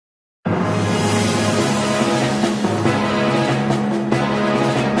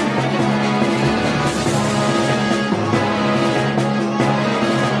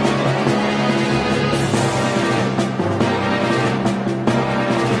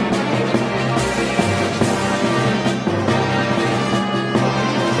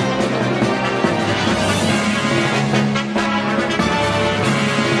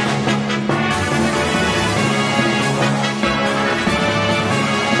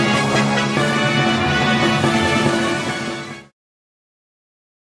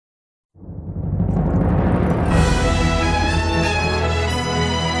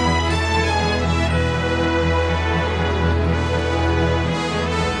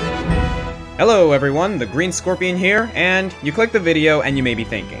Hello everyone, the Green Scorpion here, and you click the video and you may be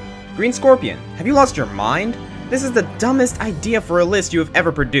thinking, Green Scorpion, have you lost your mind? This is the dumbest idea for a list you have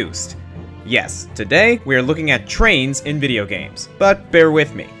ever produced. Yes, today we are looking at trains in video games, but bear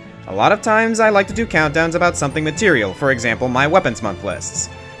with me. A lot of times I like to do countdowns about something material, for example my Weapons Month lists.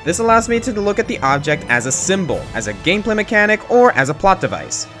 This allows me to look at the object as a symbol, as a gameplay mechanic, or as a plot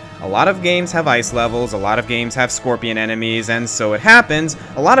device. A lot of games have ice levels, a lot of games have scorpion enemies, and so it happens,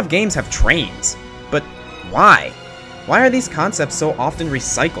 a lot of games have trains. But why? Why are these concepts so often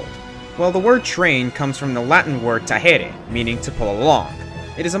recycled? Well, the word train comes from the Latin word tahere, meaning to pull along.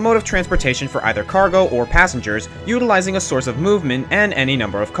 It is a mode of transportation for either cargo or passengers, utilizing a source of movement and any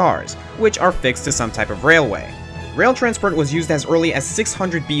number of cars, which are fixed to some type of railway. Rail transport was used as early as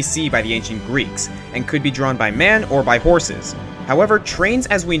 600 BC by the ancient Greeks, and could be drawn by man or by horses. However, trains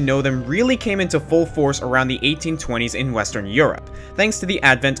as we know them really came into full force around the 1820s in Western Europe, thanks to the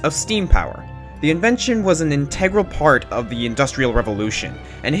advent of steam power. The invention was an integral part of the Industrial Revolution,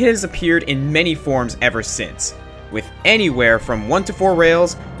 and it has appeared in many forms ever since, with anywhere from 1 to 4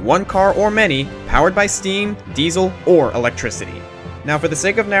 rails, 1 car or many, powered by steam, diesel, or electricity. Now for the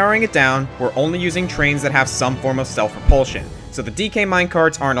sake of narrowing it down, we're only using trains that have some form of self-propulsion, so the DK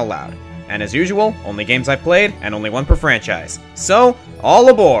minecarts aren't allowed. And as usual, only games I've played, and only one per franchise. So, all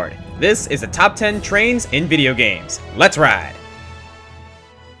aboard! This is the top 10 trains in video games. Let's ride!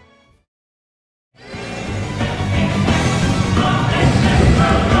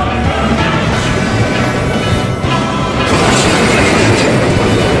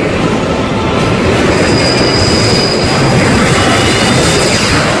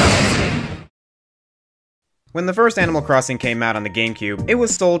 When the first Animal Crossing came out on the GameCube, it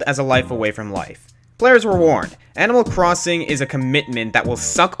was sold as a life away from life. Players were warned, Animal Crossing is a commitment that will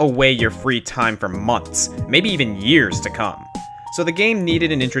suck away your free time for months, maybe even years to come. So the game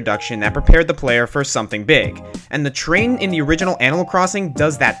needed an introduction that prepared the player for something big, and the train in the original Animal Crossing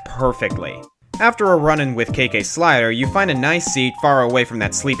does that perfectly. After a run-in with KK Slider, you find a nice seat far away from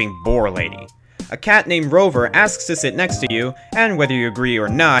that sleeping boar lady. A cat named Rover asks to sit next to you, and whether you agree or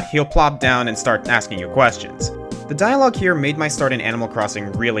not, he'll plop down and start asking you questions. The dialogue here made my start in Animal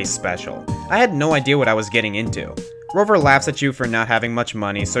Crossing really special. I had no idea what I was getting into. Rover laughs at you for not having much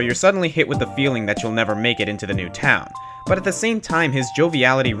money, so you're suddenly hit with the feeling that you'll never make it into the new town. But at the same time, his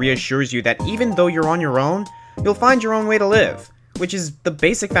joviality reassures you that even though you're on your own, you'll find your own way to live, which is the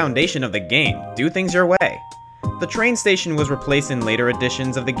basic foundation of the game. Do things your way. The train station was replaced in later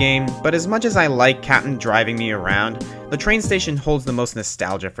editions of the game, but as much as I like Captain driving me around, the train station holds the most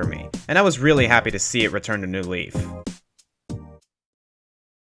nostalgia for me, and I was really happy to see it return to New Leaf.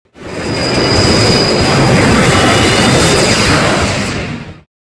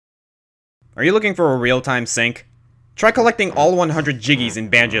 Are you looking for a real-time sync? Try collecting all 100 Jiggies in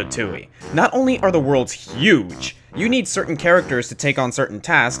Banjo-Tooie. Not only are the worlds huge, you need certain characters to take on certain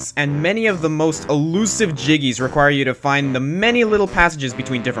tasks, and many of the most elusive Jiggies require you to find the many little passages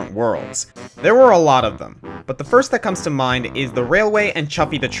between different worlds. There were a lot of them, but the first that comes to mind is the Railway and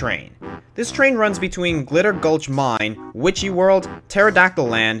Chuffy the Train. This train runs between Glitter Gulch Mine, Witchy World, Pterodactyl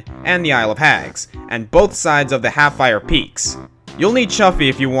Land, and the Isle of Hags, and both sides of the Half-Fire Peaks. You'll need Chuffy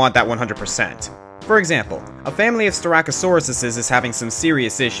if you want that 100%. For example, a family of Styracosaurus is having some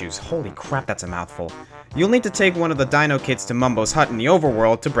serious issues. Holy crap, that's a mouthful. You'll need to take one of the dino kids to Mumbo's hut in the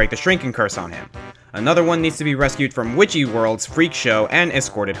overworld to break the shrinking curse on him. Another one needs to be rescued from Witchy World's freak show and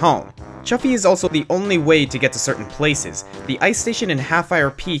escorted home. Chuffy is also the only way to get to certain places. The ice station in Half-Fire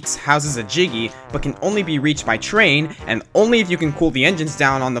Peaks houses a Jiggy, but can only be reached by train, and only if you can cool the engines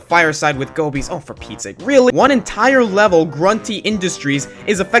down on the fireside with gobies. Oh, for Pete's sake, really? One entire level, Grunty Industries,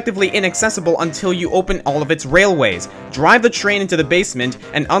 is effectively inaccessible until you open all of its railways, drive the train into the basement,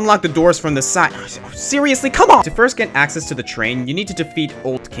 and unlock the doors from the side. Seriously, come on! To first get access to the train, you need to defeat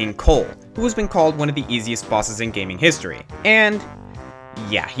Old King Cole, who has been called one of the easiest bosses in gaming history. And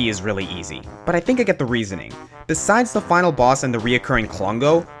yeah, he is really easy, but I think I get the reasoning. Besides the final boss and the reoccurring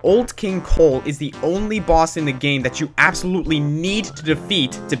Klongo, Old King Cole is the only boss in the game that you absolutely need to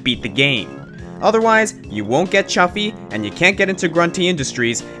defeat to beat the game. Otherwise, you won't get Chuffy, and you can't get into Grunty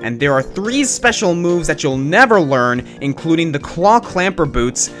Industries, and there are 3 special moves that you'll never learn, including the Claw Clamper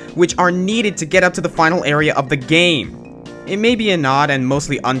Boots, which are needed to get up to the final area of the game. It may be an odd and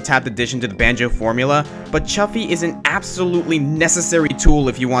mostly untapped addition to the Banjo formula, but Chuffy is an absolutely necessary tool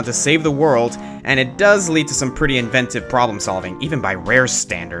if you want to save the world, and it does lead to some pretty inventive problem solving, even by Rare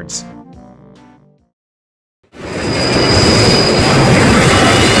standards.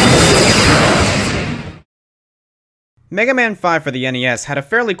 Mega Man 5 for the NES had a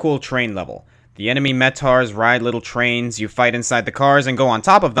fairly cool train level. The enemy Metars ride little trains, you fight inside the cars and go on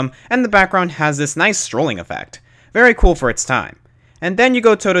top of them, and the background has this nice strolling effect. Very cool for its time. And then you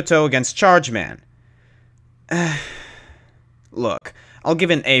go toe-to-toe against Chargeman. Look, I'll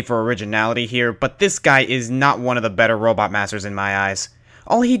give an A for originality here, but this guy is not one of the better Robot Masters in my eyes.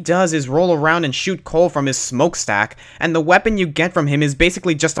 All he does is roll around and shoot coal from his smokestack, and the weapon you get from him is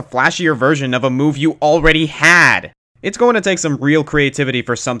basically just a flashier version of a move you already had. It's going to take some real creativity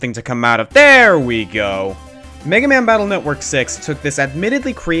for something to come out of— There we go! Mega Man Battle Network 6 took this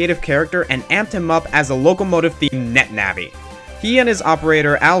admittedly creative character and amped him up as a locomotive-themed NetNavi. He and his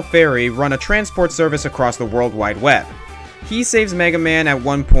operator, Al Ferry, run a transport service across the World Wide Web. He saves Mega Man at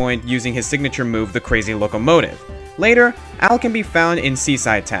one point using his signature move, the Crazy Locomotive. Later, Al can be found in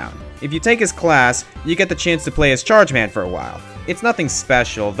Seaside Town. If you take his class, you get the chance to play as Chargeman for a while. It's nothing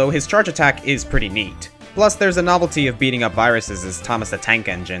special, though his charge attack is pretty neat. Plus, there's the novelty of beating up viruses as Thomas the Tank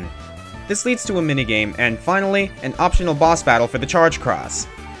Engine. This leads to a minigame, and finally, an optional boss battle for the Charge Cross.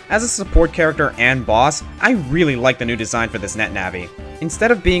 As a support character and boss, I really like the new design for this NetNavi.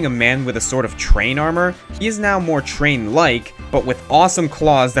 Instead of being a man with a sort of train armor, he is now more train-like, but with awesome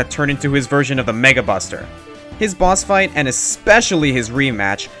claws that turn into his version of the Mega Buster. His boss fight, and especially his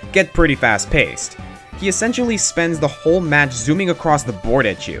rematch, get pretty fast-paced. He essentially spends the whole match zooming across the board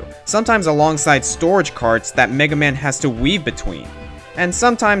at you, sometimes alongside storage carts that Mega Man has to weave between, and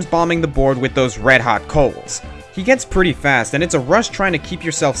sometimes bombing the board with those red-hot coals. He gets pretty fast, and it's a rush trying to keep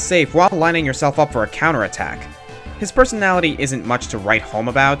yourself safe while lining yourself up for a counterattack. His personality isn't much to write home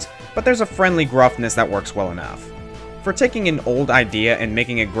about, but there's a friendly gruffness that works well enough. For taking an old idea and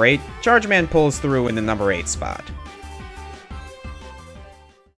making it great, Chargeman pulls through in the number 8 spot.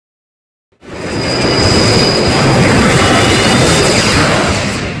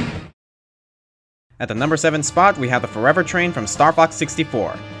 At the number 7 spot, we have the Forever Train from Star Fox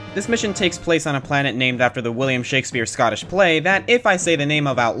 64. This mission takes place on a planet named after the William Shakespeare Scottish play that, if I say the name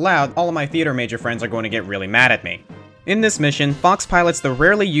of out loud, all of my theater major friends are going to get really mad at me. In this mission, Fox pilots the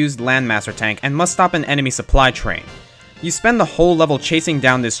rarely used Landmaster tank and must stop an enemy supply train. You spend the whole level chasing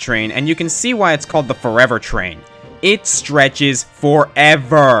down this train, and you can see why it's called the Forever Train. It stretches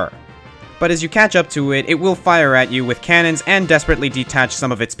forever! But as you catch up to it, it will fire at you with cannons and desperately detach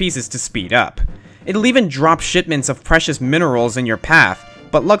some of its pieces to speed up. It'll even drop shipments of precious minerals in your path,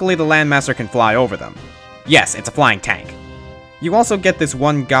 but luckily the Landmaster can fly over them. Yes, it's a flying tank. You also get this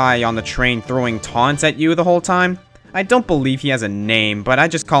one guy on the train throwing taunts at you the whole time. I don't believe he has a name, but I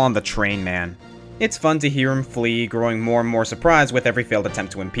just call him the Train Man. It's fun to hear him flee, growing more and more surprised with every failed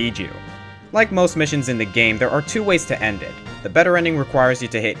attempt to impede you. Like most missions in the game, there are 2 ways to end it. The better ending requires you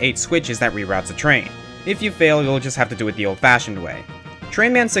to hit 8 switches that reroutes the train. If you fail, you'll just have to do it the old-fashioned way.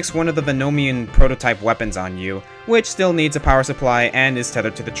 Trainman sticks one of the Venomian prototype weapons on you, which still needs a power supply and is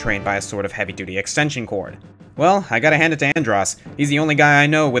tethered to the train by a sort of heavy-duty extension cord. Well, I gotta hand it to Andros. He's the only guy I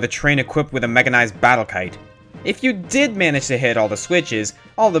know with a train equipped with a mechanized battle kite. If you did manage to hit all the switches,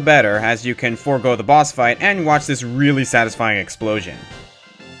 all the better, as you can forego the boss fight and watch this really satisfying explosion.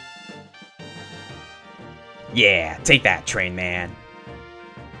 Yeah, take that, Train Man.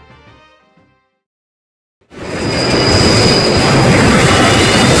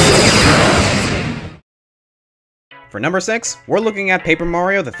 For number 6, we're looking at Paper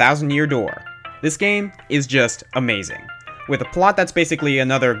Mario: The Thousand-Year Door. This game is just amazing. With a plot that's basically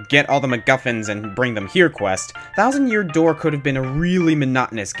another get all the MacGuffins and bring them here quest, Thousand-Year Door could have been a really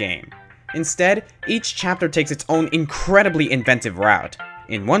monotonous game. Instead, each chapter takes its own incredibly inventive route.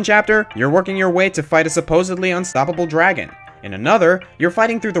 In one chapter, you're working your way to fight a supposedly unstoppable dragon. In another, you're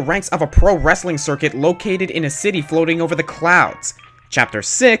fighting through the ranks of a pro wrestling circuit located in a city floating over the clouds. Chapter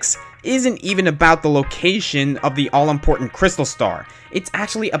 6 isn't even about the location of the all-important Crystal Star. It's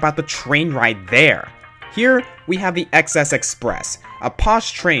actually about the train ride there. Here, we have the XS Express, a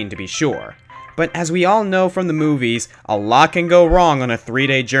posh train to be sure. But as we all know from the movies, a lot can go wrong on a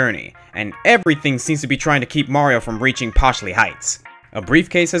 3-day journey, and everything seems to be trying to keep Mario from reaching poshly heights. A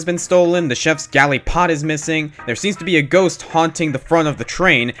briefcase has been stolen, the chef's galley pot is missing, there seems to be a ghost haunting the front of the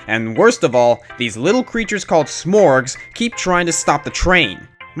train, and worst of all, these little creatures called Smorgs keep trying to stop the train.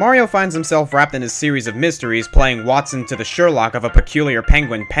 Mario finds himself wrapped in a series of mysteries, playing Watson to the Sherlock of a peculiar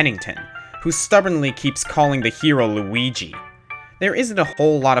penguin Pennington, who stubbornly keeps calling the hero Luigi. There isn't a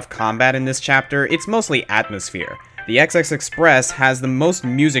whole lot of combat in this chapter, it's mostly atmosphere. The XX Express has the most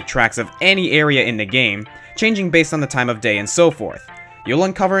music tracks of any area in the game, changing based on the time of day and so forth. You'll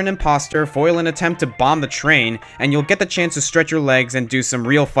uncover an imposter, foil an attempt to bomb the train, and you'll get the chance to stretch your legs and do some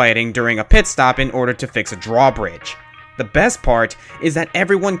real fighting during a pit stop in order to fix a drawbridge. The best part is that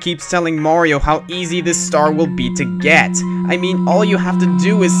everyone keeps telling Mario how easy this star will be to get. I mean, all you have to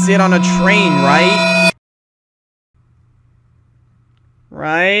do is sit on a train, right?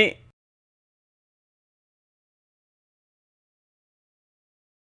 Right?